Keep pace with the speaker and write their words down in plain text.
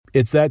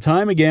It's that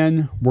time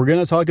again. We're going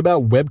to talk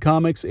about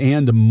webcomics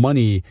and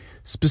money.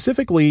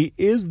 Specifically,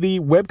 is the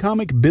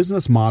webcomic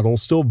business model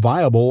still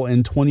viable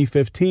in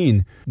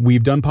 2015?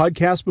 We've done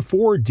podcasts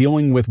before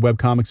dealing with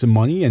webcomics and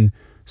money, and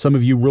some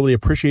of you really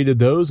appreciated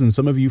those, and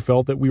some of you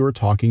felt that we were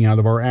talking out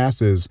of our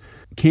asses.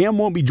 Cam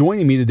won't be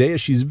joining me today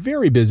as she's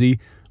very busy,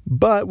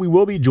 but we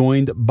will be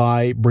joined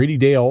by Brady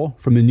Dale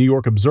from the New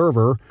York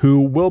Observer, who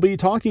will be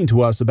talking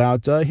to us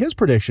about his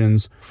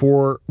predictions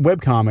for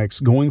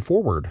webcomics going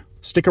forward.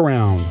 Stick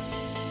around.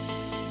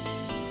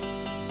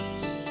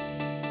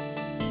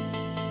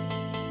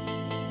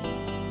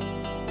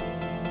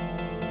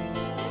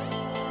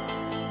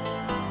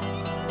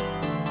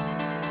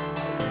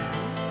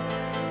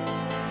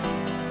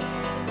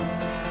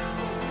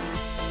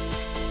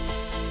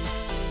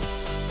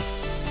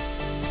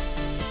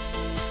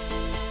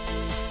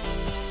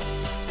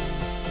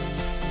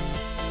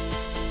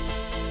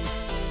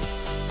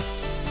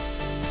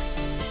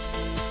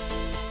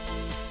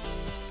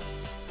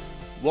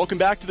 Welcome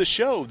back to the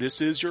show. This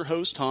is your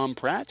host, Tom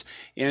Pratt,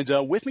 and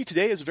with me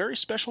today is a very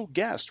special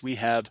guest. We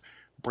have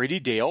Brady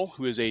Dale,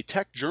 who is a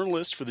tech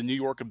journalist for the New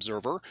York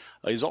Observer.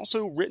 He's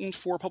also written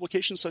for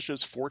publications such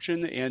as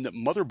Fortune and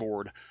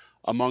Motherboard,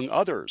 among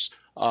others.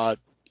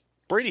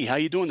 Brady, how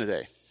you doing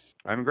today?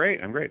 I'm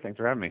great. Thanks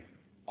for having me.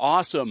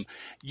 Awesome.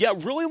 Yeah,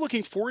 really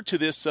looking forward to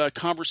this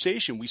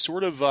conversation. We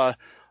sort of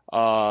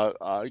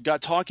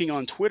got talking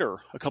on Twitter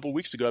a couple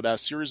weeks ago about a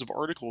series of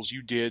articles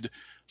you did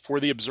for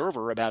the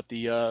Observer about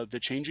the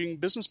changing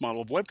business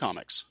model of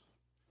webcomics.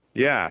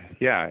 Yeah,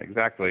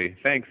 exactly.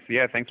 Thanks.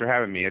 Yeah, thanks for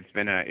having me. It's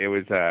been it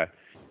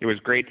was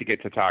great to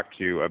get to talk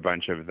to a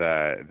bunch of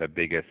the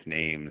biggest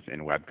names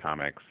in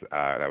webcomics.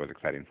 That was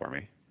exciting for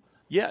me.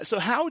 Yeah. So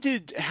how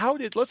did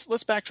let's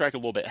backtrack a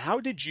little bit. How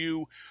did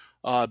you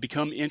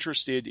become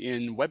interested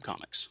in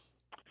webcomics?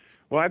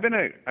 Well, I've been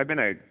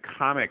a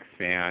comics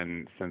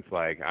fan since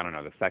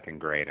the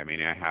second grade. I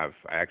mean, I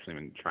actually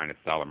been trying to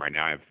sell them right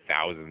now. I have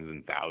thousands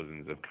and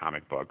thousands of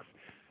comic books.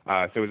 So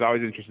I was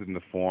always interested in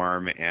the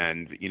form,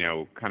 and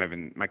kind of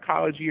in my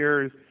college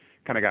years,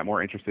 kind of got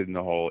more interested in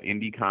the whole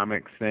indie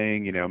comics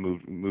thing.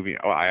 Moving.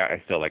 Oh,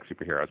 I still like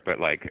superheroes, but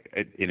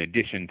in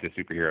addition to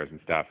superheroes and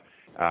stuff,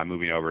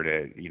 moving over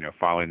to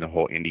following the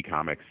whole indie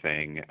comics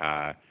thing.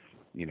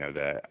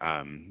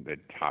 The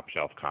top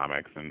shelf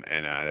comics and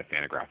the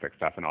Fantagraphic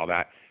stuff and all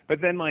that. But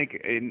then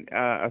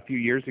a few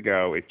years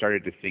ago, it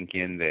started to sink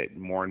in that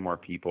more and more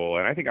people,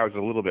 and I think I was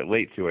a little bit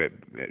late to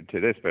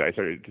this, but I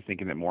started to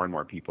sink in that more and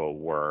more people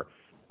were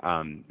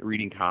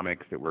reading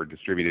comics that were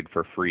distributed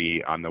for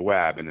free on the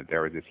web, and that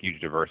there was this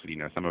huge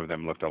diversity. Some of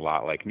them looked a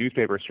lot like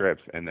newspaper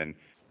strips, and then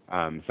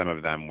some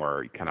of them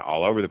were kind of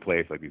all over the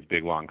place, like these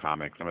big long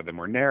comics. Some of them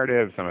were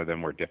narrative, some of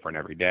them were different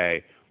every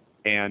day.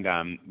 And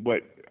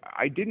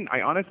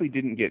I honestly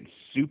didn't get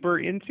super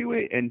into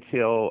it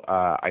until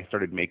I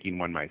started making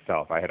one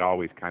myself. I had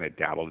always kind of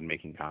dabbled in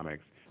making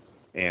comics,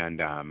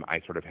 and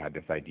I sort of had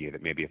this idea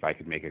that maybe if I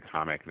could make a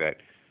comic that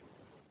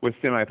was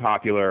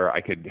semi-popular, I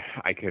could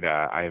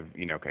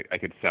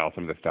sell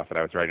some of the stuff that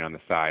I was writing on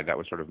the side. That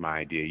was sort of my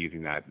idea,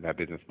 using that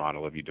business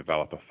model of you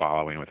develop a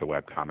following with a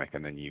webcomic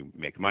and then you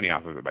make money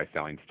off of it by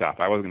selling stuff.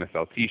 I wasn't going to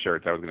sell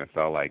T-shirts. I was going to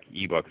sell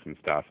ebooks and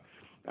stuff.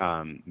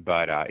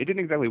 But it didn't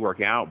exactly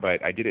work out,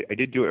 but I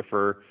did do it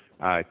for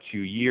 2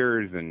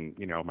 years, and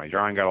my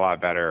drawing got a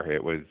lot better.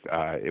 It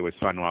was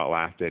fun while it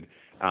lasted.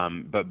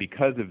 But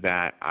because of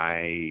that,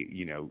 I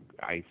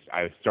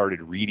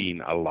started reading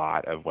a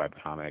lot of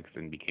webcomics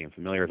and became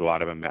familiar with a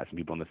lot of them, met some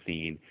people in the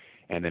scene.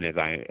 And then as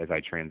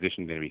I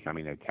transitioned into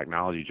becoming a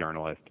technology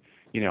journalist,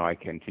 I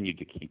continued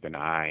to keep an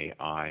eye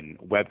on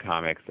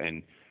webcomics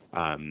and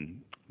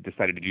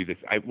decided to do this.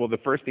 The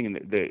first thing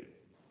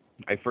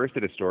I first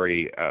did a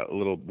story a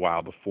little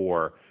while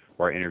before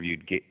where I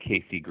interviewed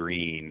Casey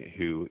Green,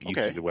 who used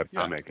to do the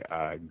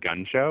webcomic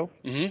Gun Show.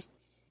 Mm-hmm.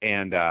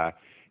 And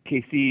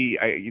Casey,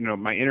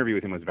 my interview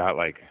with him was about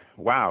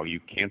wow, you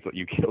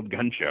killed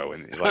Gun Show,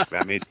 and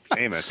that made it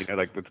famous.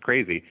 That's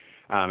crazy.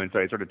 And so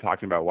I started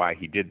talking about why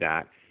he did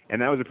that,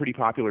 and that was a pretty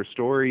popular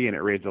story, and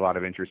it raised a lot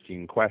of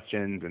interesting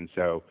questions. And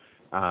so,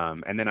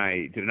 and then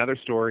I did another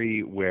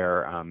story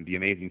where the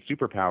Amazing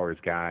Superpowers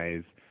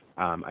guys,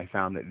 I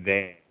found that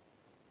they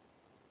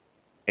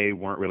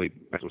weren't really.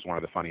 This was one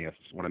of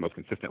the most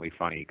consistently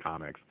funny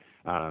comics.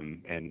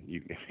 And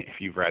if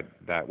you've read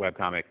that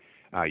webcomic,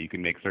 you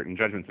can make certain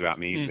judgments about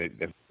me.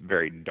 It's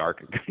very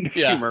dark kind of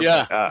humor.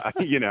 Yeah.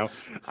 But,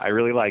 I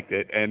really liked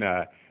it, and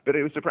but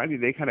it was surprising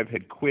they kind of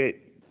had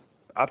quit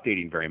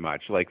updating very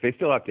much. They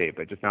still update,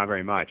 but just not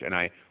very much. And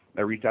I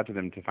reached out to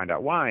them to find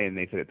out why, and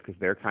they said it's because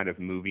they're kind of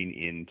moving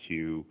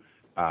into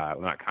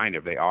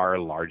they are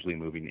largely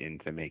moving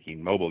into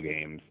making mobile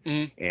games.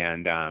 Mm-hmm.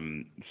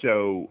 And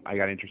so I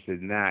got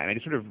interested in that, and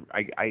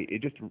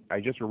I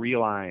just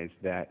realized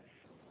that,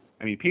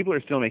 people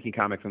are still making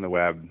comics on the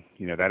web.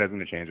 That isn't going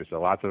to change. There's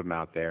still lots of them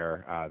out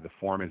there. The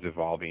form is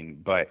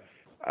evolving, but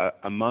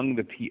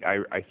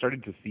I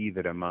started to see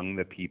that among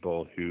the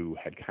people who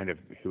had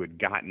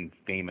gotten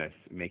famous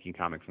making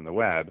comics on the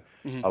web,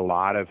 mm-hmm. a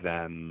lot of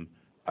them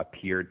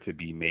appeared to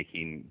be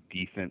making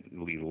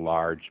decently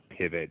large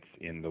pivots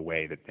in the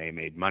way that they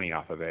made money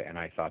off of it, and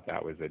I thought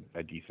that was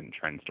a decent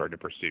trend story to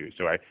pursue.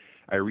 So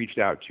I reached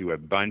out to a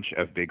bunch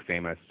of big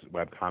famous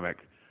webcomic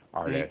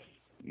artists.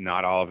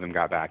 Not all of them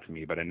got back to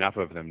me, but enough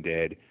of them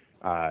did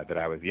that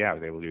I was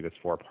able to do this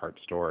 4-part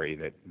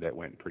story that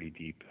went pretty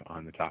deep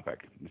on the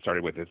topic. It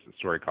started with this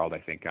story called, I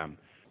think,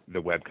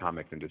 The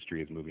Webcomics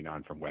Industry is Moving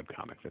On from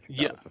Webcomics. I think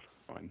that was the first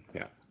one.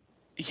 Yeah.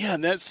 Yeah,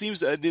 and that seems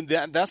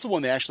that's the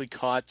one that actually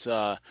caught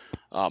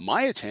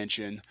my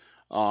attention,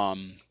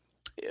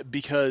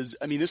 because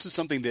I mean this is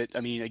something that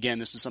again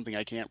this is something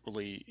I can't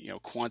really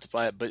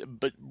quantify it,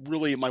 but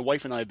really my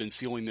wife and I have been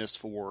feeling this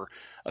for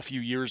a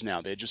few years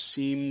now. That it just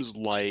seems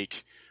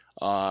like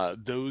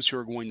those who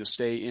are going to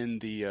stay in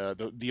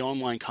the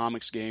online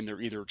comics game,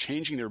 they're either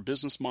changing their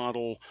business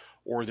model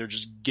or they're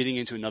just getting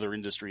into another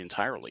industry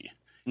entirely.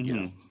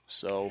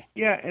 So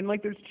yeah, and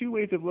like there's two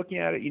ways of looking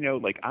at it.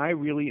 Like I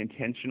really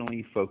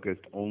intentionally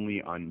focused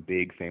only on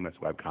big famous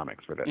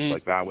webcomics for this.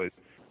 Like that was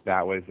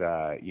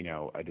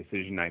a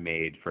decision I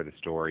made for the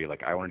story.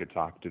 Like I wanted to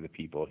talk to the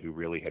people who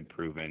really had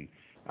proven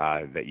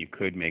that you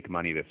could make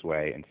money this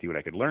way and see what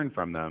I could learn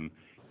from them.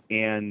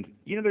 And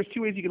there's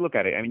two ways you could look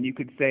at it. I mean, you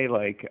could say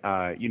like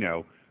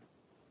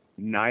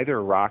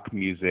neither rock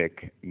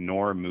music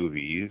nor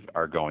movies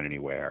are going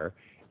anywhere,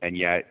 and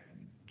yet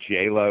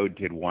J-Lo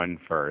did one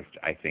first.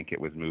 I think it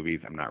was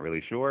movies. I'm not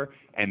really sure.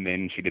 And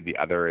then she did the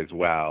other as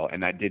well.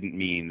 And that didn't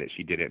mean that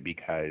she did it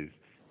because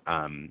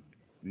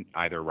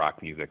either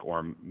rock music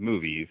or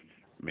movies,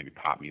 maybe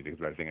pop music is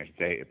what I think I should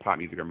say, pop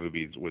music or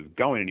movies was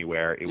going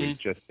anywhere. It was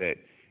just that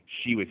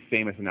she was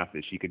famous enough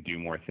that she could do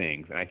more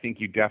things. And I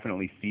think you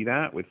definitely see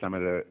that with some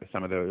of the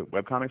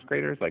webcomics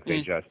creators. Like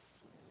they just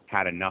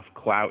had enough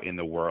clout in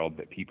the world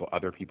that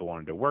other people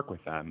wanted to work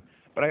with them.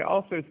 But I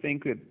also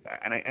think that,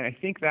 and I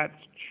think that's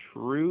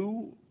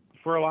true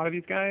for a lot of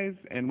these guys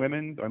and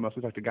women. I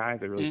mostly talk to guys.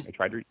 I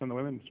tried to reach some of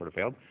the women, sort of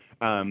failed.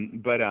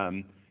 But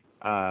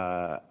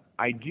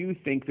I do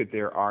think that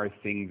there are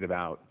things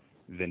about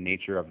the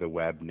nature of the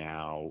web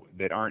now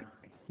that aren't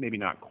maybe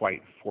not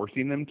quite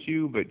forcing them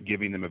to, but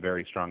giving them a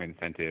very strong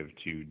incentive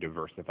to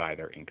diversify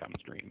their income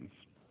streams.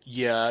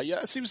 Yeah,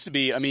 it seems to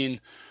be. I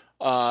mean,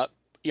 I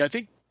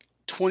think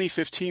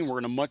 2015 we're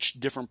in a much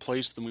different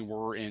place than we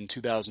were in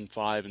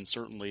 2005 and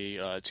certainly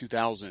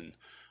 2000.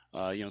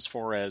 As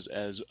far as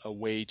a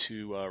way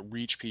to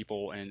reach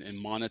people and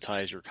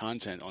monetize your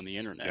content on the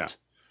internet.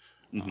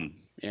 Yeah.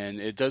 And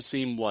it does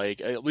seem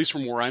like, at least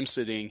from where I'm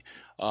sitting,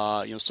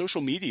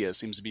 social media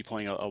seems to be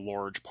playing a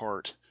large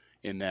part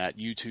in that.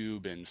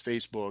 YouTube and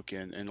Facebook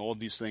and all of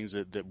these things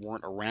that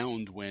weren't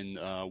around when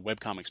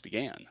webcomics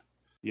began.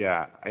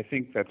 Yeah, I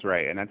think that's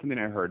right. And that's something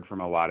I heard from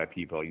a lot of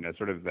people,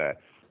 sort of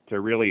to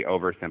really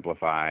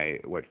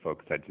oversimplify what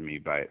folks said to me,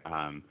 but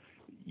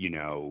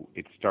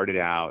it started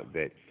out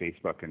that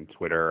Facebook and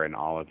Twitter and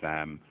all of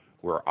them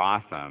were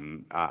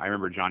awesome. I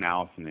remember John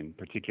Allison in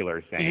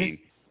particular saying,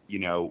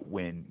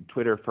 when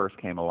Twitter first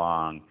came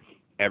along,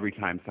 every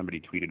time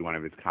somebody tweeted one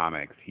of his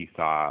comics, he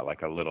saw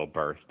like a little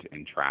burst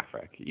in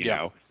traffic, you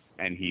know,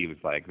 and he was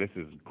like, "This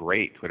is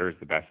great. Twitter is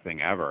the best thing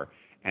ever."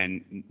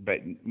 But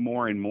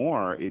more and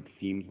more, it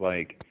seems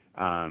like,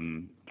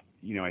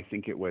 I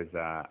think it was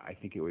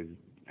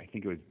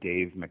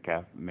Dave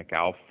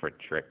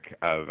McAlpatrick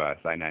of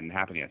Cyanide and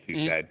Happiness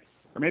who said,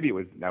 or maybe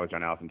that was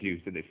John Allison too,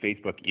 who said that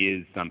Facebook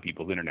is some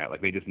people's internet. Like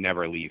they just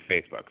never leave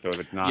Facebook. So if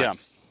it's not, if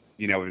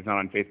it's not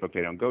on Facebook,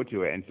 they don't go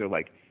to it. And so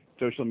like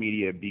social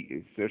media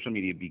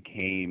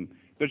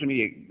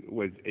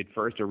was at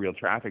first a real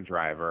traffic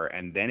driver,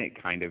 and then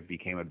it kind of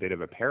became a bit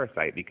of a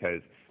parasite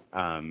because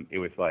it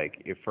was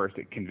like at first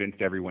it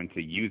convinced everyone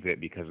to use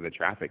it because of the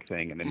traffic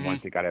thing, and then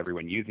once it got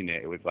everyone using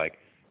it, it was like,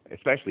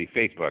 especially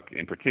Facebook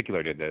in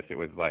particular did this. It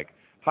was like,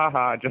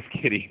 haha, just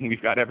kidding.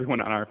 We've got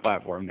everyone on our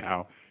platform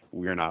now.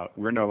 We're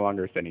no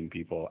longer sending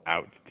people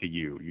out to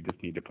you. You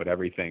just need to put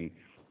everything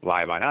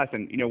live on us.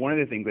 And one of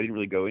the things, I didn't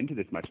really go into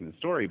this much in the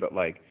story, but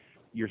like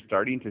you're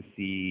starting to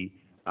see.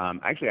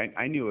 Actually,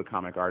 I knew a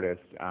comic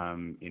artist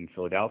in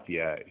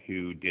Philadelphia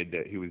who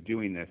was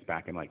doing this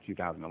back in like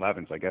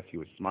 2011. So I guess he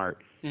was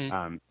smart.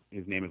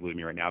 His name is eluding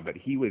me right now, but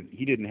he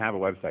didn't have a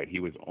website. He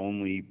was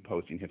only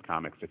posting his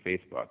comics to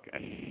Facebook,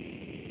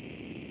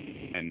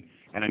 and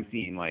I'm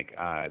seeing like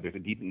there's a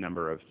decent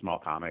number of small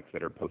comics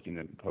that are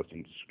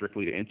posting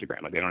strictly to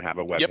Instagram. Like they don't have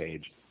a web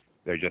page.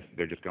 They're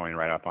just going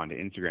right up onto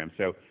Instagram.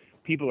 So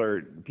people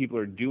are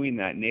doing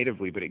that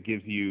natively, but it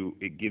gives you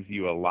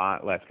a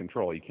lot less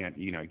control. You can't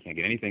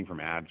get anything from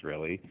ads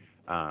really,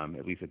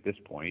 at least at this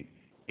point.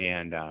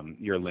 And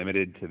you're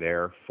limited to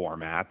their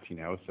formats,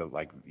 so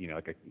like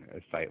a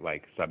site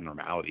like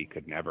Subnormality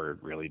could never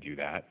really do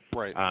that.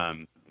 Right. So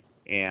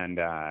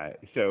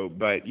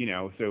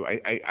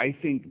I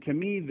think to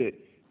me that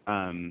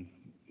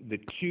the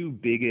two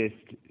biggest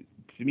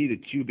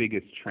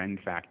trend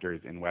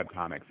factors in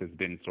webcomics has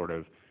been sort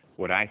of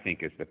what I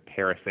think is the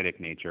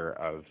parasitic nature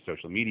of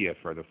social media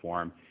for the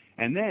form.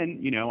 And then,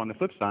 on the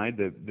flip side,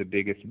 the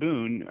biggest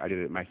boon,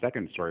 my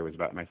second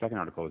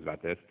article was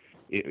about this,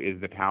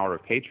 is the power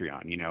of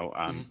Patreon.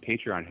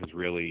 Patreon has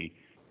really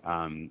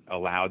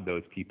allowed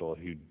those people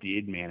who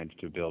did manage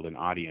to build an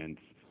audience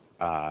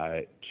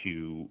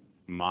to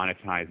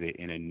monetize it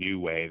in a new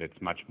way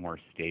that's much more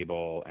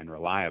stable and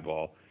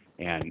reliable.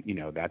 And,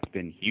 that's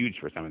been huge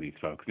for some of these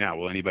folks. Now,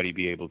 will anybody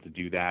be able to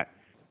do that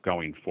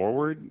going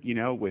forward,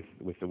 with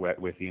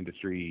the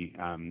industry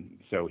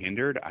so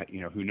hindered?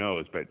 Who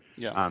knows? But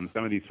some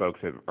of these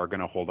folks are going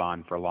to hold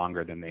on for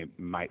longer than they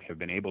might have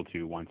been able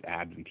to once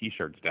ads and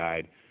T-shirts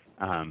died,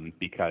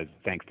 because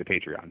thanks to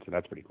Patreon. So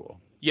that's pretty cool.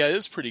 Yeah, it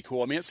is pretty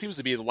cool. I mean, it seems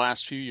to be the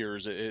last few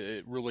years,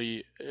 it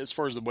really, as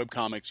far as the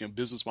webcomics,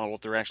 business model,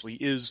 if there actually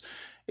is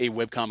a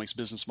webcomics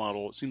business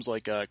model, it seems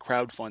like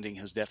crowdfunding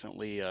has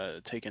definitely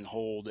taken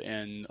hold.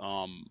 And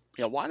a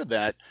lot of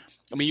that,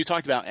 I mean, you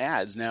talked about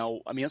ads.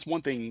 Now, I mean, that's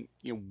one thing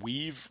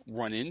we've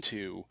run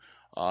into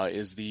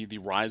is the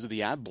rise of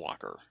the ad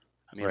blocker.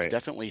 I mean, It's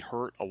definitely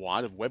hurt a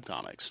lot of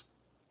webcomics.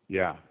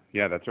 Yeah,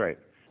 that's right.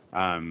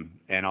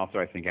 And also,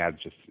 I think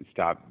ads just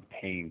stopped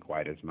paying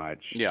quite as much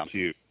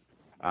too.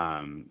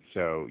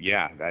 So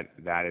yeah,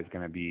 that is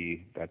going to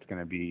be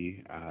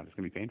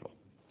painful.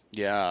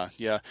 Yeah.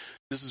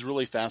 This is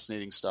really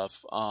fascinating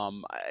stuff.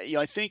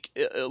 I think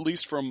at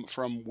least from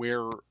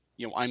where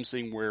I'm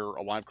seeing where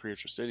a lot of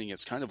creators are sitting,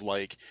 it's kind of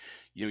like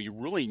you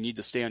really need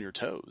to stay on your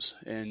toes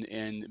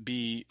and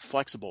be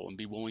flexible and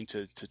be willing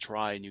to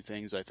try new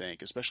things. I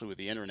think, especially with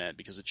the internet,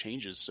 because it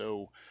changes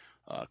so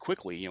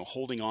quickly.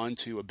 Holding on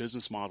to a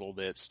business model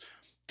that's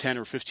 10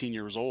 or 15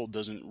 years old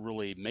doesn't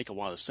really make a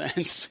lot of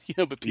sense,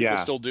 but people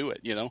still do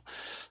it,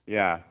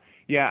 Yeah.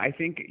 I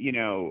think,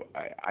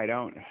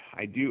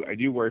 I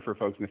do worry for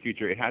folks in the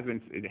future. It has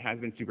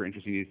been super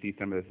interesting to see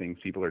some of the things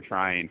people are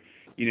trying.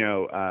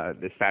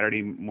 The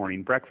Saturday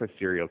morning breakfast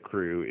cereal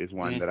crew is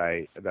one that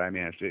I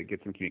managed to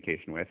get some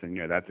communication with, and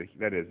that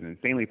is an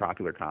insanely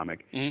popular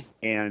comic,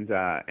 and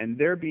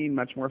they're being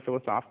much more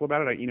philosophical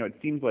about it. It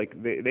seems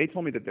like they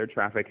told me that their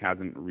traffic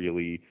hasn't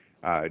really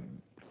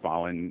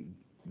fallen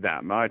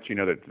that much.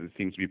 That it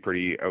seems to be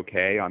pretty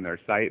okay on their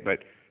site, but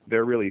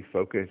they're really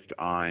focused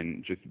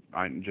on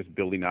just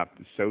building up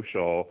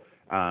social,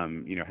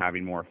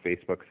 having more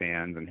Facebook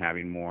fans and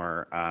having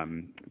more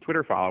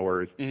Twitter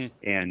followers,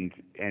 and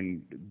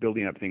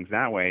building up things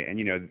that way.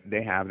 And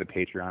they have the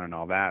Patreon and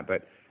all that,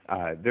 but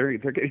they're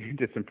getting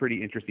into some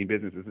pretty interesting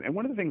businesses. And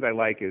one of the things I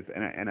like is,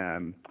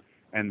 and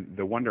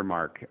the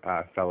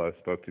Wondermark fellow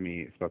spoke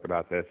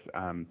about this.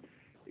 One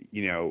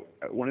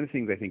of the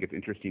things I think it's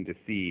interesting to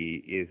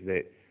see is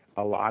that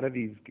a lot of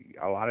these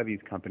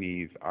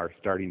companies are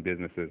starting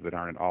businesses that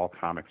aren't at all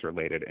comics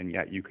related, and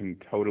yet you can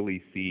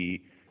totally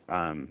see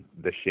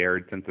the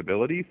shared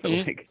sensibility. So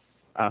like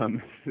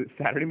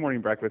Saturday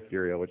morning breakfast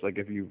cereal, which like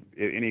if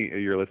any of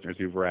your listeners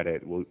who've read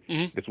it,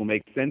 this will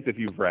make sense if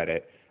you've read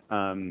it.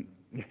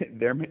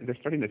 They're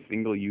starting a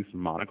single-use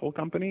monocle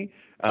company.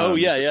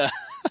 Yeah.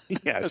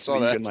 I saw so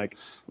that. You can like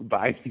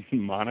buy these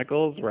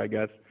monocles, where I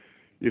guess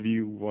if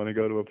you want to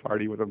go to a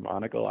party with a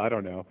monocle, I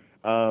don't know.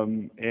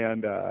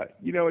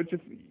 It's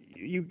just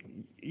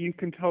you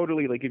can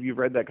totally, like, if you've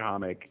read that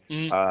comic,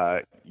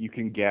 you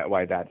can get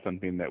why that's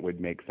something that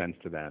would make sense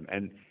to them.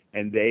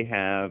 And they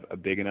have a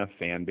big enough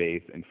fan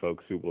base and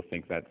folks who will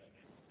think that's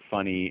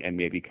funny and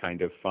maybe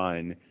kind of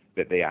fun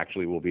that they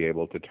actually will be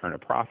able to turn a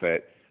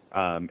profit.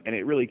 And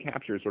it really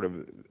captures sort of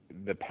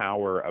the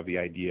power of the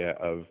idea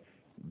of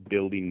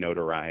building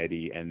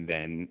notoriety and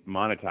then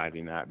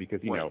monetizing that, because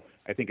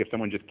I think if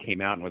someone just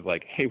came out and was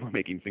like, hey, we're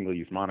making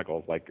single-use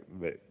monocles, like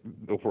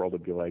the world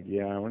would be like,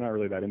 yeah, we're not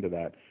really that into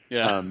that.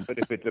 But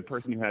if it's a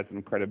person who has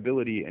some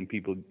credibility and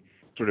people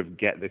sort of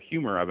get the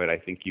humor of it, I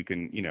think you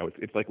can,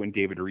 it's like when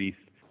David Reese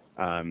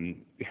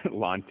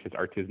launched his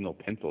artisanal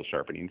pencil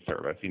sharpening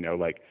service.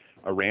 Like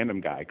a random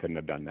guy couldn't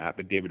have done that,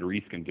 but David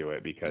Reese can do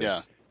it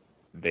because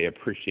they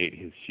appreciate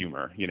his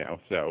humor.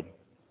 So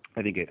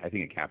I think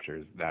it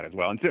captures that as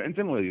well. And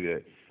similarly,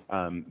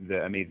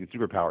 the Amazing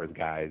Superpowers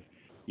guys,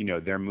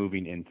 they're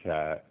moving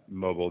into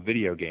mobile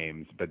video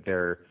games, but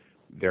their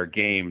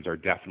games are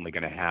definitely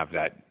going to have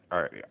that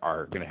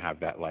are going to have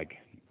that like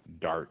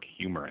dark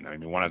humor in them. I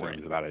mean, one of them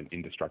is about an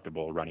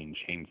indestructible running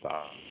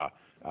chainsaw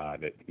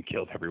that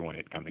kills everyone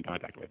it comes in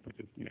contact with, which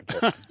is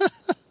terrifying.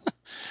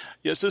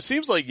 Yeah, so it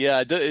seems like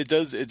it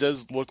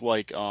does look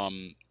like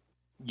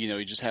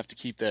you just have to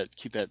keep that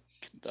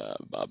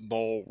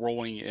ball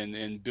rolling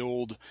and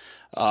build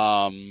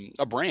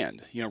a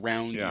brand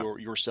around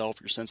yourself,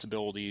 your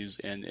sensibilities,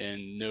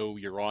 and know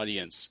your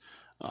audience.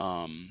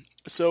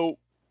 So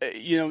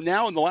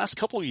now in the last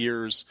couple of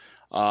years,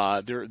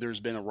 there's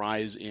been a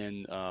rise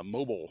in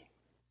mobile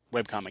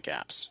webcomic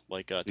apps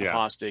like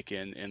Topostic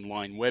and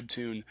Line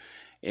Webtoon,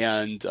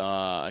 and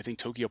I think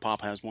Tokyo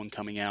Pop has one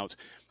coming out.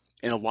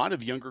 And a lot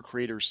of younger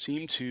creators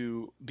seem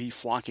to be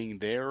flocking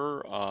there,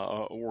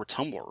 or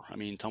Tumblr. I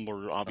mean,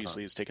 Tumblr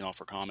obviously has taken off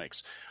for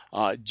comics.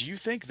 Do you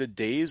think the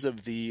days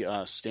of the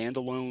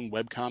standalone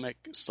webcomic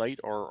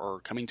site are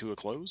coming to a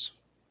close?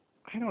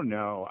 I don't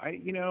know.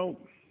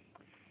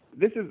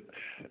 This is,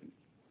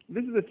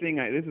 this is the thing.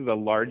 This is a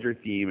larger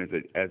theme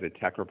as a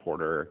tech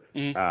reporter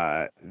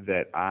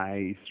that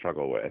I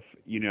struggle with.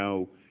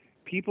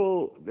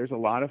 There's a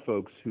lot of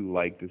folks who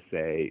like to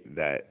say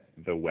that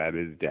the web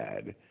is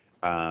dead,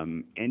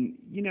 and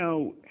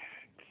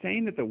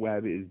saying that the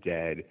web is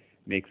dead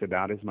makes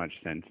about as much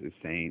sense as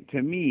saying,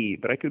 to me,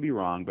 but I could be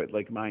wrong, but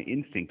like my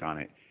instinct on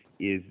it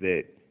is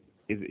that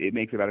it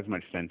makes about as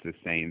much sense as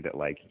saying that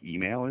like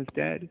email is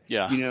dead.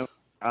 Yeah.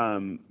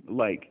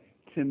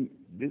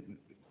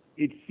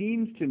 It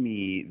seems to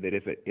me that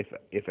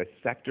if a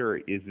sector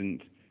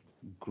isn't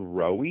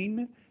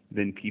growing,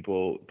 then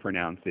people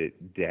pronounce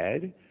it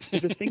dead.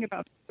 But the thing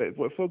about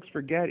what folks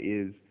forget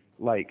is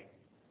like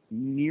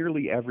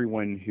nearly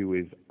everyone who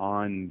is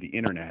on the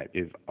internet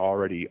is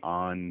already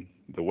on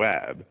the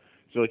web.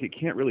 So like it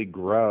can't really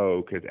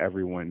grow because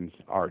everyone's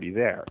already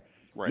there.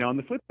 Right. Now on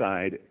the flip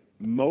side,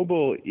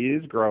 mobile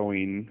is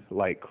growing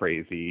like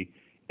crazy,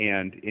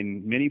 and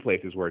in many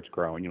places where it's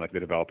growing, like the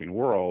developing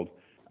world,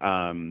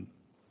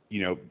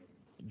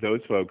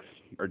 those folks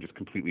are just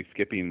completely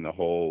skipping the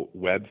whole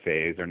web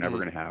phase. They're never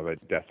going to have a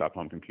desktop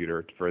home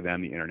computer. For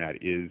them, the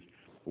internet is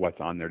what's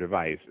on their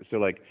device. So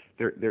like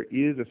there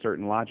is a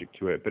certain logic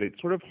to it, but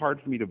it's sort of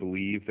hard for me to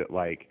believe that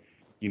like,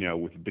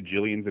 with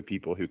bajillions of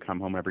people who come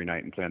home every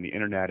night and play on the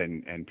internet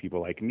and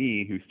people like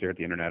me who stare at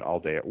the internet all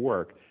day at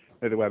work,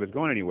 that the web is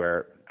going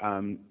anywhere.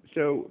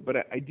 But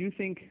I do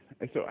think,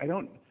 so I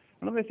don't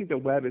know if I think the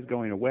web is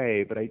going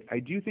away, but I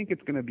do think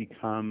it's going to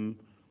become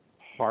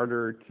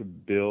harder to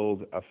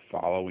build a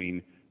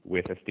following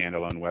with a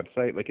standalone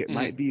website. Like it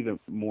might be the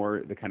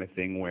kind of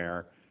thing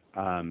where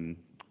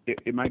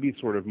it might be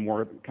sort of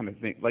more kind of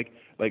thing like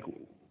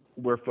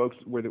where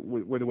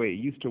the way it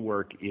used to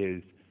work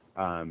is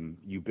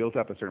you built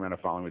up a certain amount of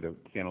following with a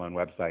standalone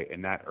website,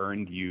 and that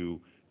earned you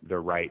the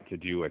right to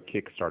do a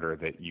Kickstarter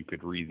that you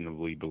could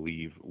reasonably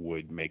believe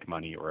would make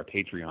money, or a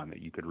Patreon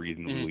that you could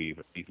reasonably believe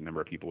a decent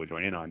number of people would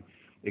join in on.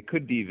 It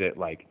could be that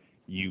like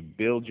you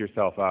build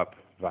yourself up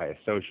via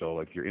social,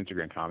 like your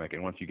Instagram comic,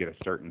 and once you get a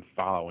certain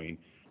following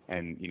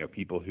and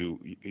people who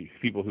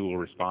will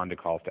respond to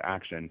calls to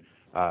action,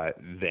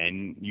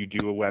 then you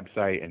do a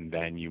website and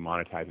then you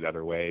monetize it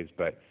other ways.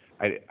 But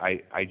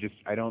I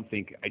don't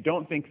think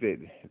that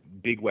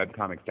big web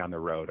comics down the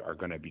road are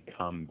going to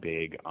become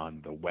big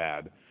on the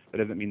web. That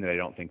doesn't mean that I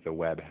don't think the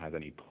web has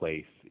any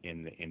place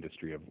in the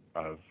industry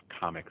of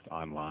comics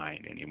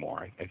online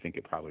anymore. I think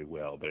it probably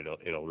will, but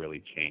it'll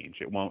really change.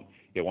 It won't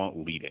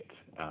lead it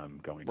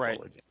going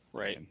forward.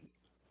 Right.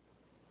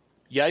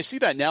 Yeah, I see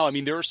that now. I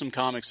mean, there are some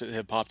comics that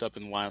have popped up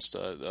in the last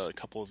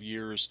couple of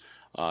years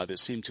that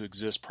seem to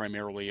exist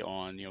primarily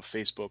on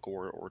Facebook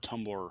or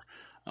Tumblr.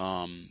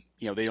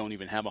 They don't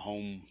even have a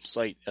home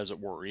site, as it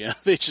were.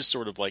 They just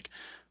sort of like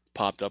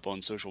popped up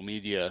on social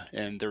media,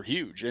 and they're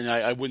huge. And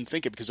I wouldn't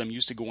think it, because I'm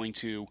used to going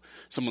to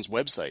someone's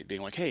website,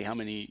 being like, hey, how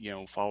many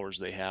followers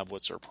they have,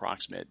 what's their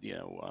approximate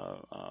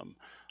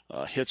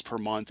hits per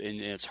month,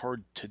 and it's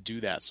hard to do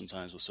that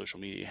sometimes with social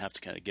media. You have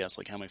to kind of guess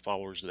like how many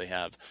followers do they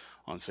have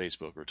on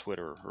Facebook or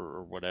Twitter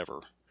or whatever.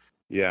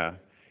 Yeah,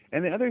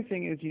 and the other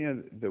thing is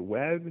the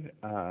web.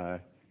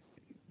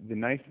 The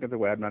nice thing of the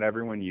web, not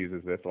everyone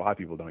uses this. A lot of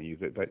people don't use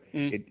it, but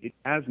it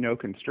has no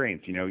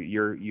constraints.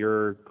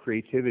 Your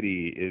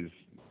creativity is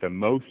the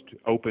most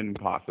open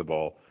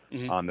possible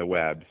on the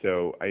web.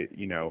 So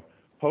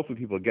hopefully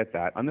people get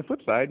that. On the flip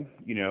side,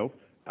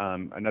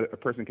 a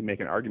person can make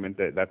an argument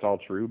that that's all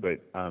true, but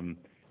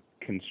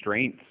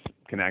constraints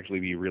can actually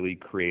be really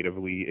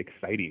creatively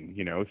exciting.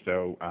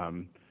 So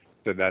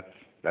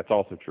that's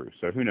also true.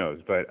 So who knows?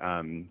 But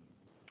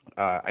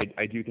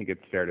I do think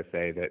it's fair to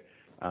say that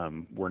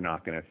we're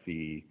going to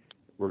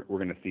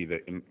see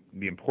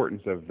the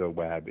importance of the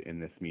web in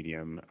this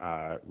medium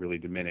really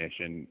diminish,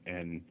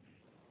 and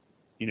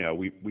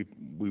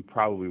we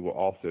probably will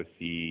also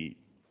see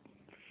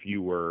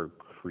fewer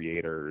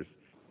creators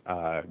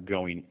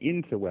going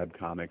into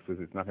webcomics,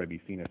 because it's not going to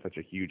be seen as such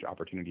a huge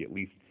opportunity, at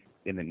least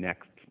in the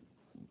next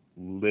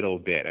little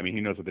bit. I mean,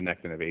 who knows what the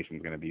next innovation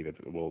is going to be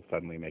that will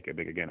suddenly make it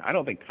big again. I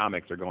don't think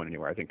comics are going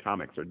anywhere. I think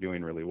comics are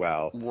doing really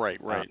well. Right.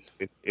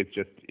 It's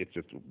just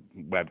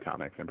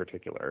webcomics in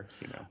particular.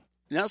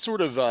 And that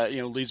sort of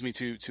leads me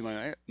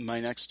to my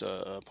next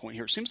point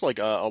here. It seems like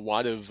a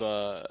lot of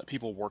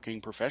people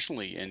working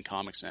professionally in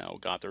comics now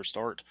got their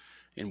start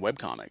in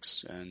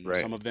webcomics, and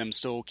some of them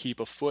still keep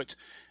a foot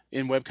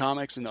in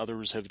webcomics, and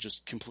others have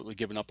just completely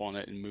given up on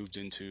it and moved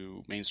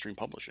into mainstream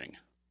publishing.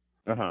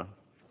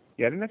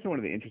 Yeah, I think that's one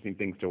of the interesting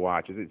things to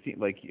watch. Is it seems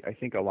like I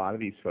think a lot of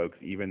these folks,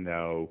 even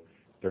though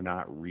they're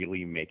not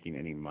really making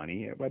any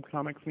money at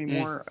webcomics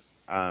anymore,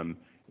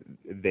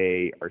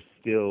 they are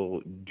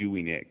still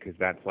doing it because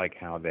that's like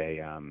how they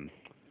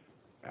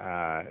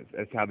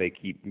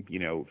keep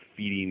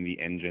feeding the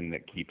engine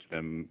that keeps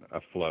them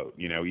afloat.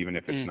 Even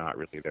if it's not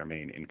really their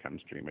main income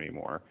stream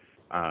anymore.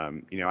 I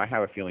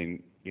have a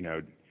feeling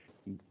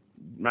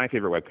my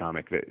favorite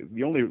webcomic,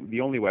 the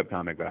only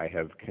webcomic that I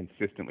have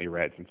consistently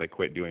read since I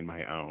quit doing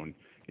my own,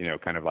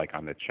 kind of like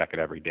on the check it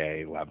every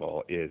day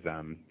level, is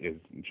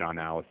John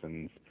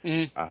Allison's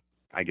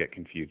I get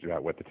confused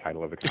about what the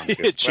title of the comic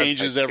is. It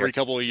changes every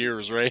couple of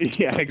years, right?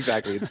 Yeah,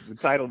 exactly. The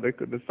title,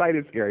 the site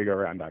is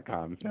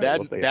scarygoaround.com.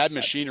 So Bad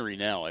Machinery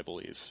now, I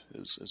believe,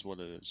 is what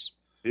it is.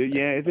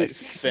 Yeah, I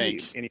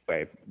think.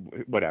 Anyway,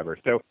 whatever.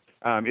 So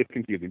it's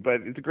confusing,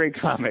 but it's a great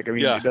comic. I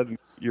mean, it doesn't.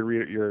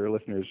 Your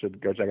listeners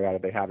should go check it out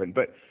if they haven't.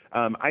 But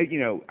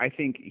I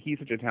think he's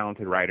such a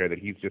talented writer that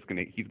he's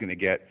gonna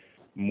get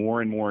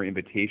more and more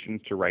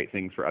invitations to write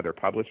things for other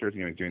publishers.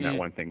 He's doing that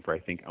one thing for, I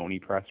think, Oni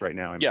Press right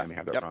now. I may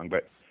have that wrong,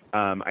 but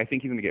I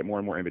think he's going to get more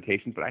and more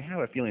invitations. But I have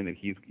a feeling that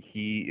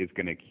he is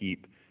going to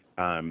keep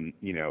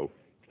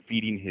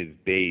feeding his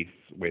base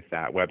with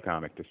that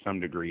webcomic to some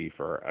degree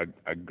for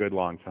a good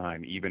long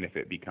time, even if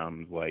it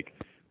becomes like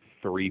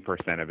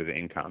 3% of his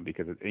income,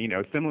 because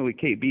similarly,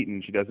 Kate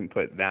Beaton, she doesn't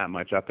put that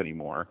much up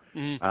anymore,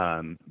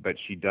 but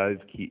she does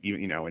keep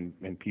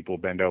and people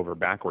bend over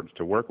backwards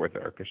to work with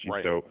her because she's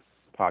so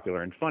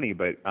popular and funny.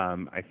 But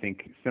I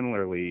think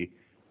similarly,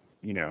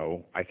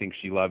 I think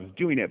she loves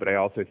doing it, but I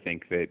also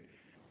think that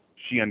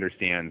she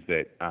understands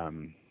that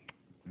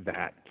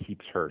that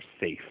keeps her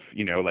safe.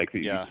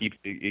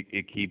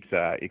 It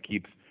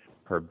keeps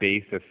her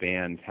base of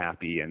fans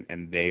happy,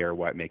 and they are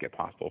what make it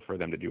possible for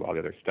them to do all the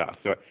other stuff.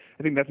 So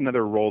I think that's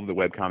another role the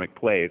webcomic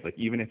plays. Like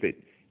even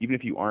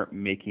if you aren't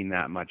making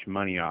that much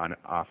money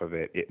off of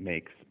it, it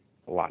makes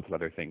lots of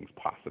other things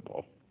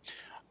possible.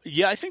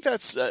 Yeah, I think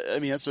that's a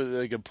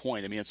good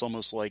point. I mean, it's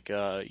almost like,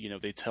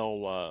 they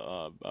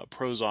tell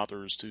prose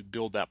authors to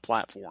build that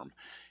platform.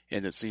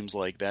 And it seems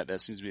like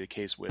that seems to be the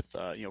case with,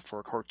 for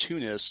a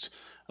cartoonist,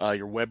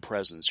 your web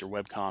presence, your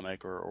web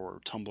comic or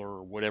Tumblr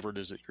or whatever it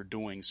is that you're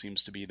doing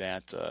seems to be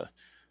that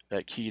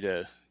key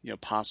to,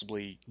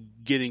 possibly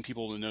getting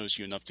people to notice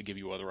you enough to give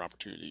you other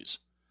opportunities.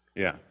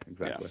 Yeah,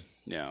 exactly.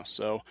 Yeah.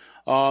 So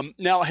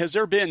now, has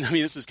there been,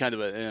 this is kind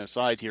of an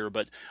aside here,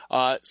 but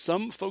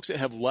some folks that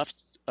have left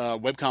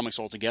webcomics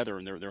altogether,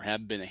 and there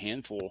have been a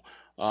handful,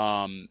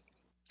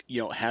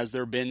 has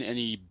there been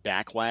any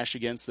backlash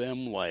against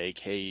them? Like,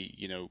 hey,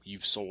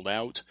 you've sold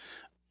out?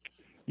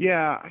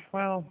 Yeah,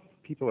 well,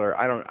 people are,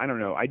 I don't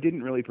know. I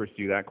didn't really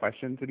pursue that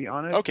question, to be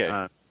honest. Okay.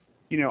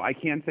 I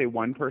can say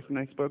one person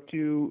I spoke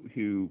to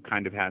who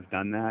kind of has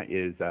done that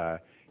is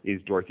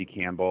Dorothy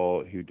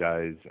Campbell, who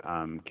does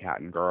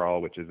Cat and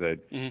Girl, which is a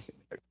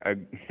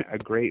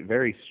great,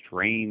 very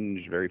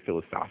strange, very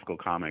philosophical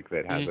comic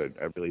that has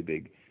a really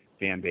big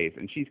fan base,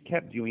 and she's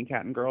kept doing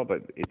Cat and Girl,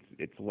 but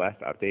it's less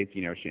updates,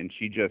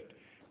 she just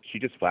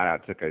flat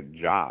out took a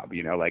job,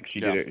 she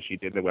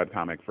did the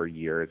webcomic for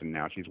years, and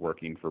now she's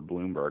working for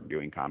Bloomberg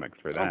doing comics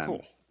for them. Oh,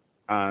 cool.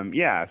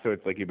 So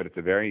it's like, but it's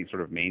a very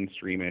sort of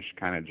mainstreamish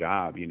kind of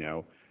job,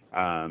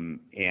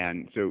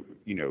 and so,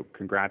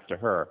 congrats to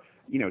her.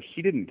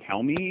 She didn't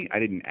tell me, I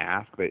didn't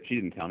ask, but she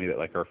didn't tell me that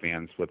like her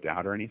fans flipped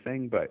out or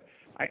anything, but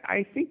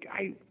I think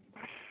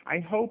I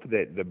hope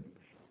that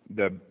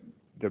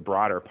the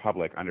broader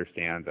public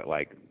understands that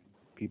like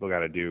people got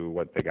to do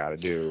what they got to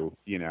do,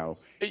 and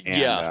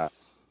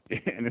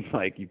it's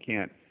like you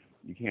can't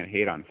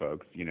hate on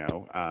folks,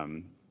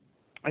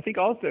 I think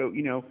also,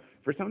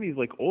 for some of these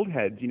like old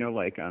heads,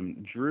 like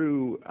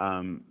Drew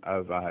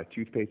of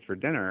Toothpaste for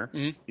Dinner,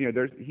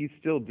 he's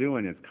still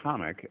doing his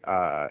comic,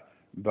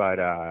 but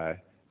I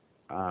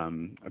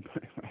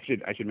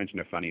should mention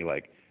a funny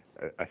like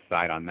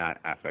aside on that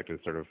aspect is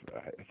sort of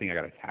a thing I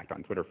got attacked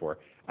on Twitter for,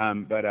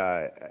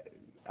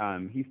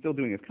 he's still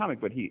doing his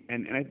comic, but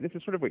this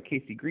is sort of what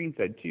Casey Green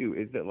said too,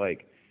 is that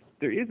like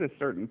there is a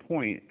certain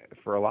point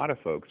for a lot of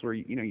folks where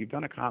you've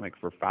done a comic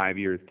for 5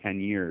 years, 10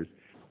 years,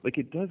 like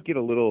it does get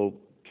a little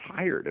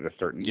tired at a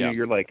certain.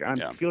 You're like, I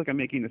feel like I'm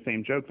making the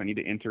same jokes. I need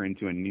to enter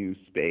into a new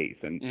space,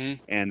 and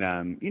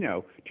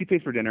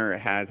Toothpaste for Dinner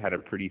has had a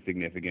pretty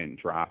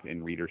significant drop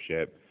in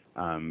readership.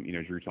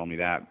 Drew told me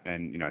that,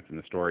 and it's in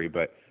the story,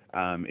 but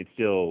it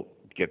still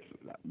gets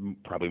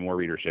probably more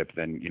readership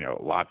than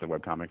lots of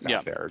webcomics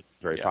out there. It's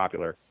very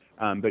popular.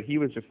 But he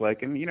was just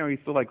like, and he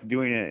still likes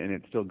doing it, and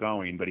it's still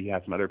going, but he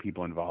has some other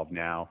people involved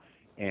now,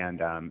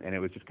 and it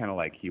was just kind of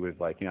like he was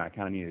like, I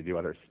kind of need to do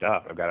other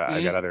stuff. I've got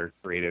other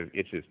creative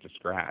itches to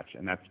scratch,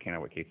 and that's kind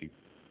of what Casey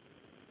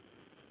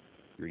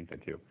Green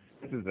said too.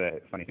 This is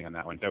the funny thing on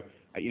that one. So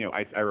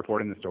I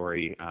reported in the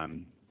story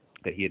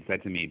that he had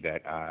said to me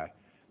that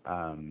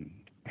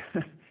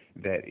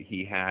that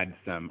he had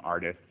some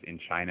artists in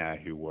China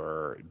who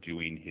were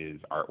doing his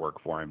artwork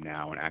for him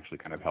now and actually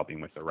kind of helping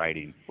with the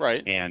writing.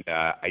 Right. And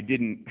I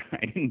didn't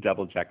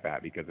double check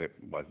that because it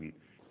wasn't.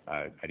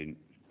 I didn't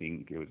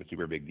think it was a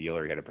super big deal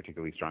or he had a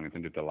particularly strong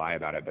incentive to lie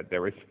about it. But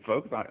there was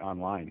folks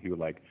online who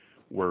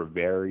were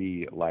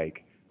very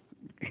like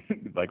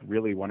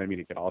really wanted me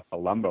to get all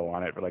Columbo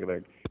on it. But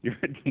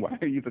why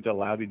are you such a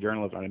lousy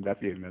journalist on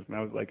investigating this? And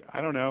I was like,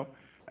 I don't know.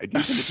 I do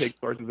tend to take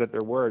sources at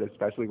their word,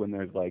 especially when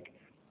there's like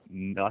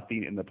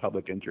nothing in the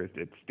public interest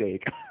at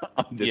stake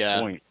on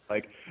this point.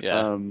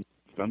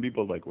 Some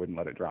people wouldn't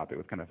let it drop. It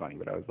was kind of funny,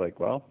 but I was like,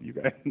 well, you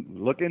guys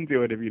look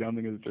into it if you don't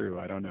think it's true.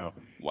 I don't know.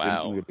 Wow.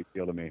 It wasn't a big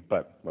deal to me,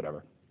 but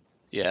whatever.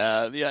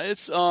 Yeah,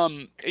 it's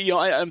I'm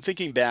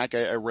thinking back.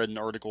 I read an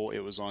article. It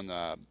was on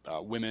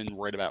women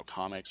write about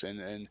comics,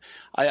 and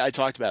I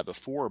talked about it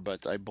before,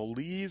 but I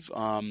believe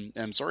and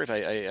I'm sorry if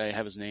I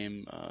have his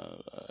name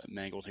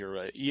mangled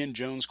here. Ian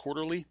Jones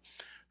Quarterly,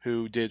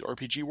 who did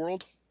RPG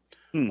World.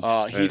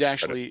 He'd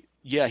actually,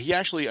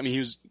 I mean, he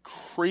was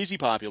crazy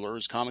popular.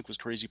 His comic was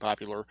crazy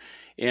popular,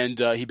 and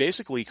he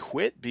basically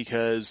quit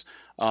because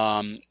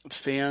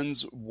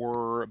fans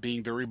were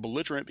being very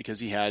belligerent because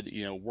he had,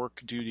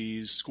 work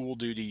duties, school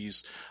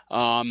duties,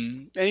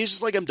 and he's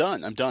just like, I'm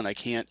done. I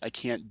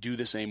can't do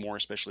this anymore,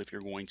 especially if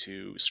you're going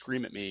to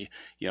scream at me,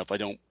 if I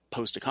don't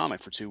post a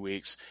comic for 2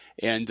 weeks.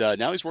 And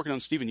now he's working on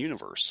Steven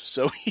Universe,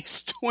 so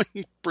he's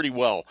doing pretty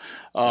well.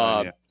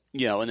 And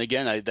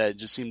again, that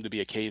just seemed to be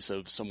a case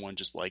of someone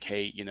just like,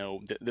 hey,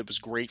 that was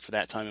great for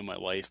that time in my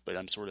life, but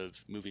I'm sort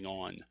of moving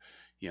on,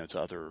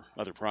 to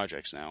other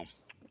projects now.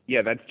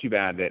 Yeah, that's too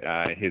bad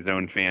that his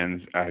own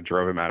fans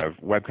drove him out of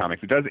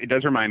webcomics. It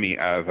does remind me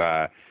of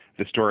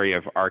the story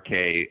of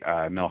R.K.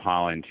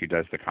 Milholland, who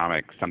does the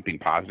comic Something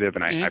Positive,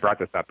 and I brought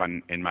this up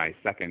in my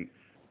second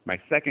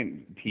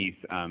piece,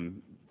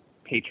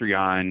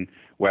 Patreon,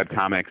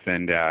 webcomics,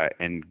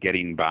 and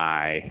getting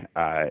by.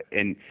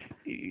 And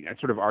I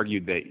sort of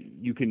argued that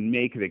you can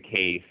make the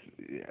case,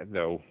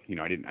 though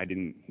I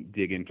didn't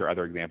dig into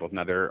other examples and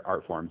other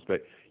art forms,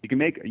 but you can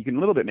a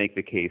little bit make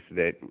the case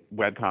that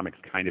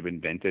webcomics kind of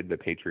invented the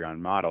Patreon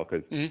model,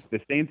 because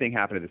the same thing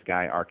happened to this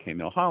guy R.K.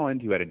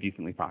 Milholland, who had a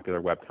decently popular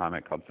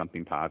webcomic called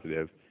Something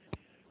Positive.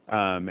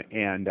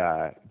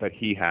 But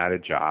he had a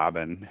job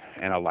and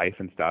a life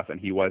and stuff, and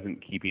he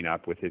wasn't keeping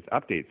up with his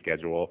update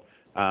schedule.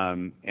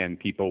 And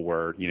people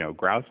were,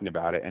 grousing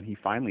about it. And he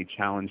finally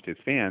challenged his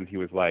fans. He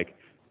was like,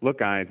 look,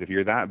 guys, if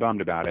you're that bummed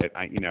about it,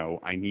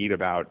 I need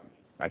about,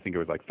 I think it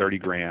was like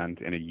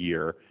 $30,000 in a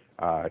year,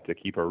 to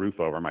keep a roof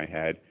over my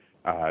head.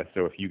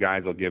 So if you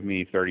guys will give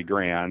me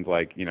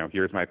 $30,000,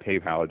 here's my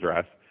PayPal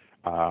address,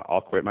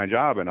 I'll quit my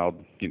job and I'll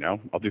do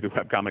the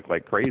webcomic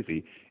like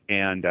crazy.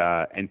 And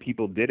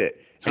people did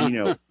it.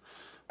 And,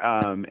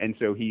 and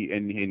so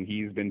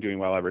he's been doing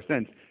well ever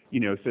since.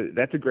 So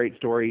that's a great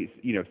story.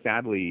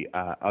 Sadly,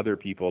 other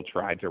people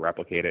tried to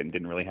replicate it and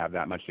didn't really have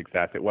that much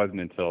success. It wasn't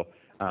until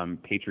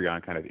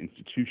Patreon kind of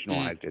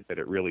institutionalized it that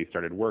it really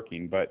started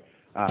working. But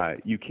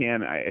you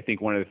can, I think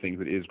one of the things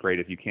that is great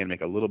is you can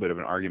make a little bit of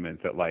an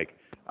argument that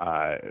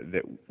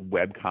that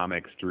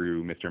webcomics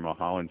through Mr.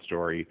 Milholland's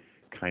story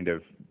kind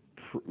of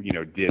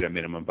did a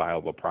minimum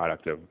viable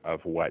product of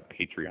what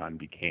Patreon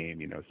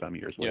became, some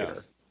years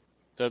later.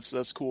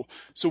 That's cool.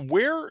 So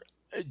where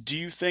do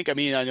you think, I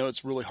mean, I know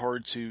it's really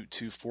hard to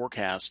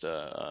forecast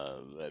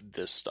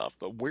this stuff,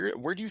 but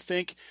where do you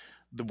think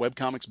the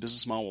webcomics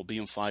business model will be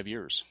in 5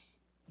 years?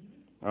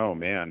 Oh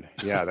man,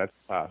 yeah, that's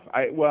tough.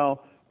 Here's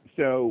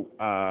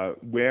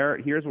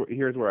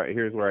where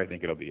I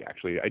think it'll be.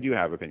 Actually, I do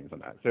have opinions on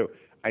that. So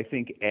I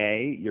think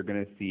you're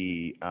going to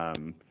see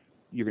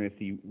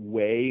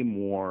way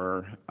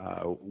more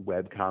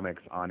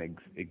webcomics on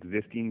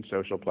existing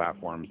social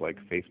platforms like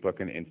Facebook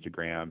and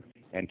Instagram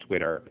and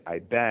Twitter. I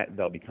bet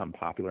they'll become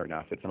popular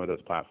enough that some of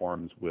those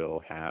platforms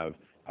will have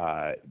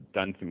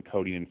done some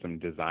coding and some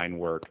design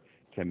work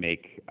to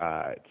make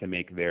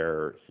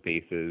their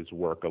spaces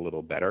work a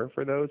little better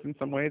for those in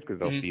some ways, because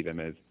they'll see them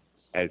as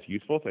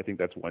useful. So I think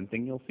that's one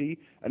thing you'll see.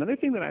 Another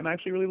thing that I'm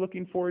actually really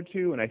looking forward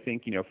to, and I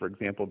think, for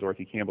example,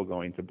 Dorothy Campbell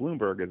going to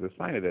Bloomberg is a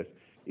sign of this,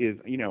 is,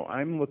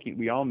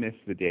 we all miss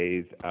the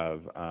days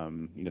of,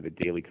 the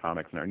daily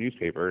comics in our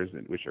newspapers,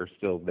 which are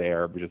still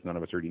there, but just none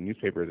of us are reading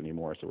newspapers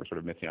anymore, so we're sort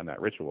of missing on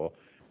that ritual.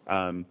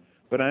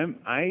 But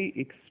I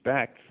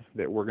expect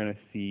that we're going to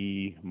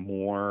see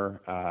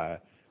more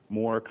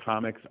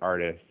comics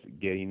artists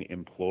getting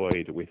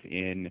employed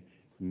within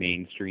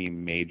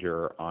mainstream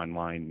major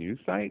online news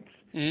sites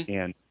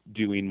and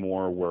doing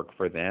more work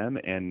for them.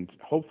 And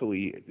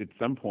hopefully at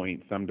some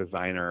point some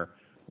designer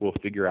will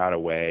figure out a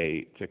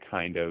way to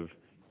kind of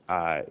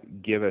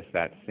give us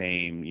that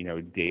same,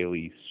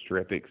 daily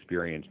strip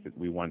experience that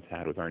we once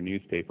had with our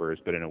newspapers,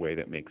 but in a way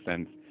that makes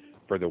sense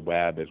for the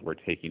web as we're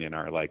taking in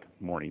our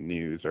morning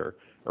news or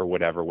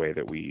whatever way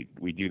that we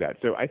do that.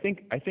 So I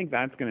think those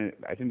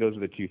are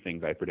the two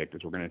things I predict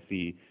is we're going to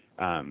see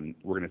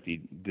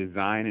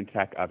design and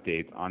tech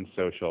updates on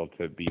social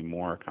to be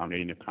more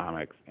accommodating of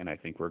comics, and I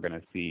think we're going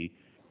to see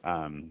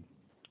a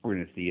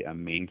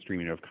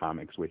mainstreaming of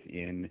comics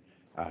within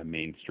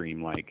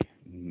mainstream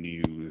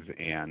news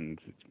and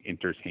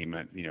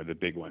entertainment. The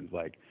big ones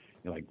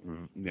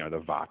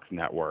the Vox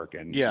Network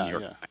and New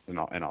York Times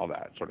and all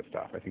that sort of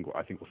stuff. I think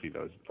we'll see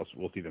those.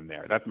 We'll see them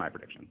there. That's my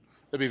prediction.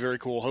 That'd be very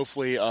cool.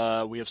 Hopefully,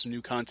 we have some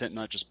new content,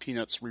 not just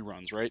Peanuts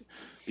reruns, right?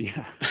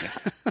 Yeah.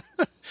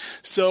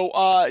 So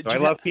I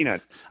love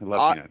Peanuts.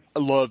 I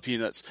love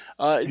Peanuts.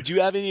 Do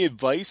you have any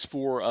advice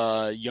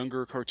for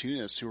younger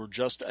cartoonists who are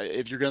just,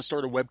 if you're going to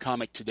start a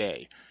webcomic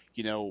today,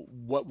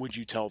 what would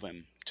you tell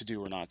them to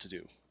do or not to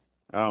do?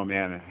 Oh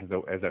man,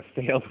 as a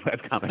failed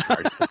webcomic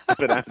artist,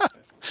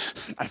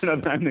 I don't know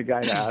if I'm the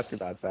guy to ask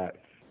about that.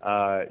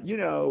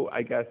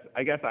 I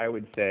guess I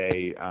would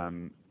say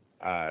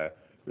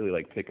really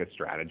like pick a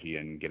strategy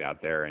and get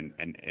out there and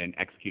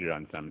execute it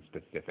on some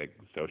specific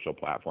social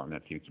platform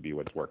that seems to be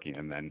what's working,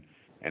 and then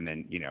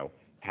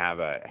have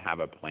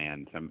a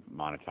plan to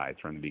monetize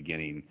from the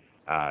beginning,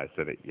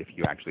 so that if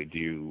you actually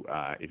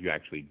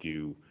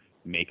do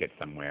make it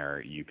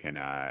somewhere, you can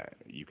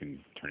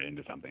turn it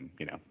into something.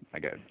 I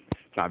guess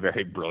it's not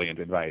very brilliant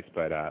advice,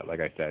 but like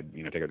I said,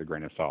 take it with a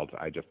grain of salt.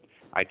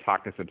 I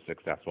talked to some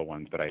successful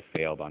ones, but I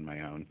failed on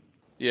my own.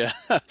 Yeah,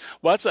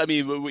 well,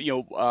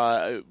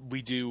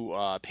 we do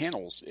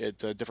panels at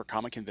different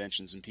comic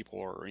conventions, and people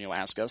are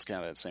ask us kind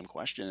of that same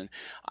question. And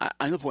I'm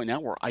at the point now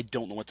where I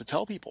don't know what to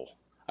tell people.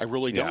 I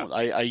really don't.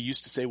 Yeah. I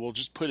used to say, well,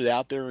 just put it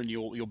out there and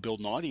you'll build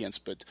an audience,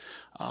 but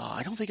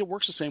I don't think it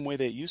works the same way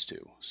that it used to.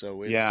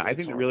 So I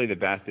think that really the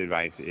best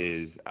advice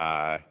is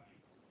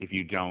if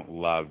you don't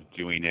love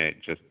doing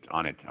it just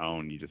on its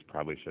own, you just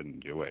probably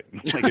shouldn't do it.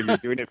 Like if you're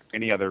doing it for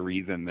any other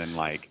reason than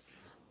like,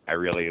 I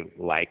really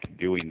like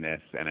doing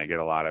this and I get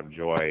a lot of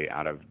joy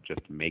out of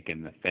just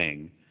making the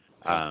thing,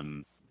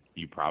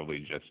 you probably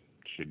just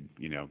should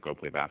go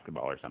play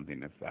basketball or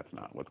something if that's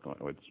not what's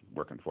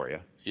working for you.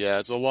 Yeah,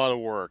 it's a lot of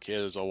work. It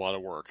is a lot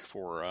of work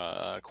for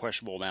a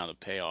questionable amount of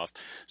payoff.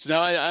 So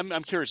now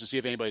I'm curious to see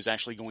if anybody's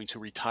actually going to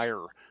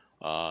retire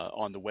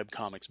on the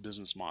webcomics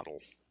business model.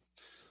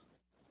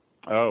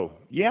 Oh,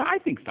 yeah, I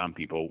think some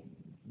people,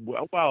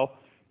 well,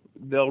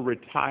 they'll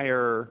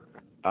retire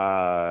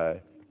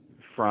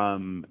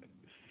from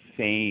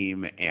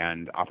fame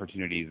and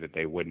opportunities that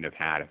they wouldn't have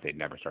had if they'd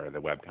never started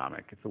the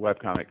webcomic. It's the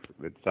webcomic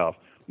itself.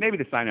 Maybe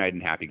the Cyanide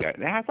and Happy guys.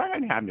 The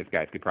Cyanide and Happiness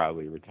guys could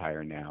probably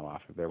retire now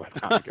off of their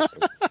webcomic.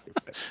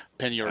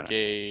 Penny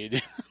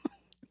Arcade.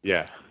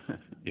 Yeah.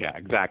 Yeah,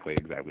 exactly.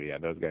 Yeah,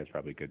 those guys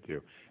probably could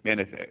too. Man,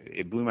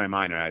 it blew my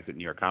mind when I was at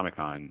New York Comic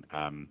Con.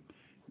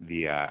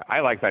 I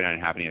like Cyanide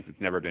and Happiness. It's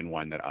never been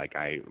one that like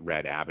I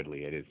read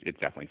avidly. It's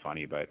definitely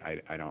funny, but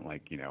I don't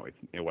like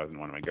it wasn't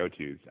one of my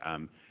go-tos.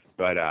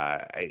 But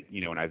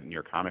when I was at New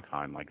York Comic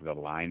Con, like the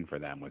line for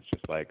them was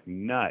just like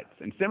nuts.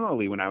 And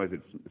similarly, when I was at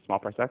Small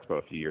Press Expo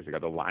a few years ago,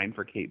 the line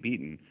for Kate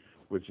Beaton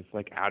was just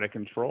like out of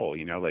control.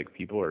 Like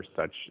people are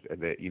such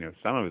that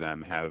some of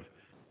them have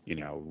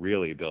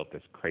really built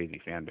this crazy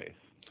fan base.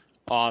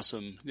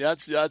 Awesome.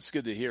 That's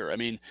good to hear. I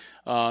mean,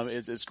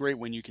 it's great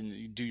when you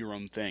can do your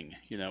own thing,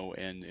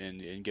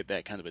 and get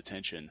that kind of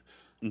attention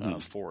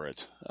for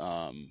it.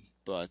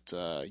 But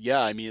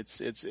I mean,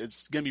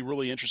 it's going to be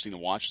really interesting to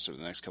watch this over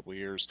the next couple of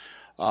years.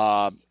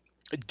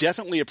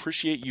 Definitely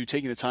appreciate you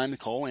taking the time to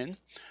call in.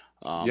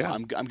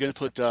 I'm going to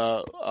put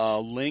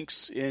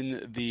links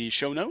in the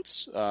show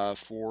notes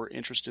for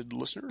interested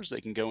listeners.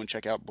 They can go and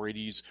check out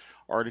Brady's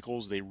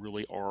articles. They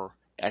really are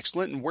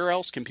excellent. And where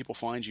else can people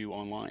find you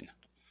online?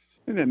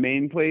 And the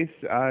main place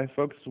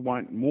folks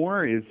want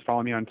more is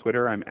follow me on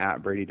Twitter. I'm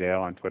at Brady Dale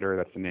on Twitter.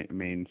 That's the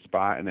main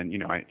spot. And then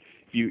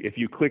if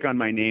you click on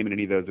my name in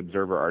any of those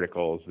Observer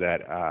articles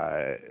that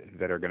are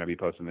going to be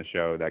posted in the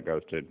show, that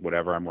goes to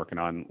whatever I'm working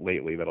on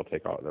lately. That'll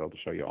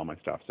show you all my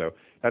stuff. So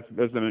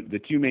those are the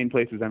two main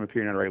places I'm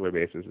appearing on a regular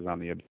basis is on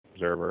the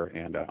Observer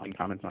and on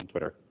comments on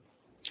Twitter.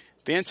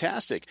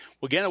 Fantastic.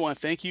 Well, again, I want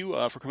to thank you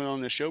for coming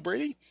on the show,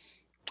 Brady,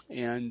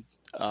 and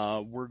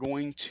we're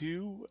going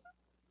to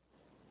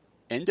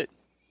end it.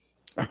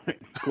 All right,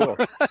 cool.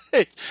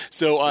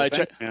 So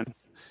thanks, man.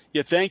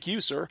 Yeah, thank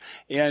you, sir.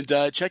 And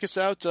check us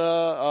out.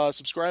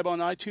 Subscribe on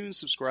iTunes,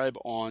 subscribe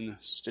on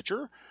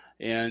Stitcher,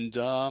 and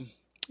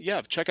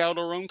check out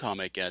our own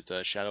comic at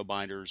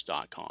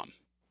shadowbinders.com.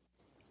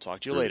 Talk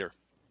to you later.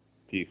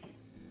 Peace.